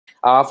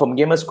From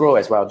Gamers Grow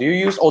as well. Do you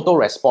use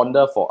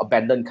autoresponder for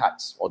abandoned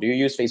carts, or do you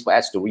use Facebook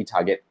ads to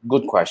retarget?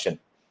 Good question.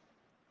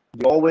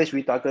 You always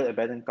retarget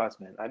abandoned carts,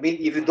 man. I mean,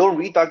 if you don't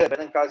retarget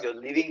abandoned carts, you're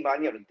leaving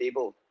money on the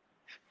table.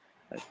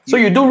 So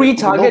you do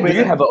retarget. Do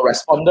you have a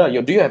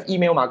responder? Do you have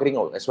email marketing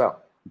as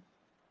well?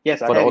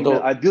 Yes, I have.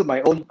 I built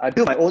my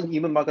own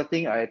email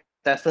marketing. I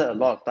tested a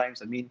lot of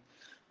times. I mean,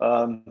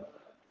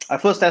 I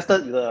first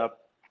tested a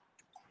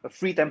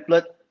free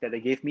template that they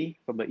gave me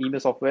from the email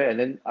software, and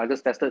then I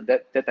just tested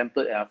that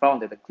template, and I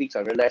found that the clicks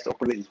are very less, the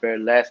open rate is very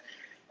less.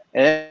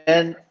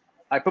 And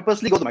I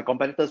purposely go to my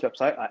competitor's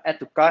website, I add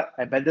to cart,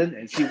 abandon,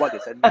 and see what they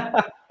send me.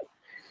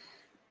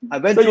 I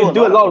went so through you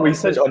do a lot of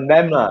research on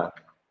them,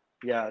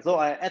 Yeah, so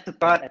I add to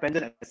cart,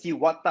 abandon, and see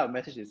what type of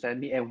message they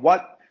send me, and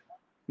what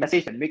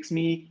message that makes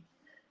me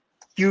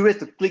curious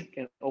to click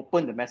and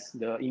open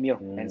the email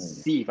and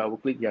see if I will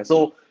click. Yeah,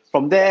 so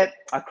from there,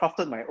 I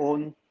crafted my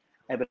own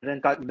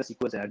abandoned cart email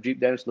sequence, and I drip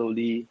them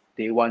slowly,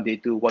 day 1, day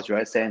 2, what should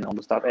I send, all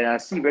the stuff, and I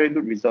see very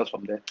good results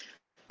from there.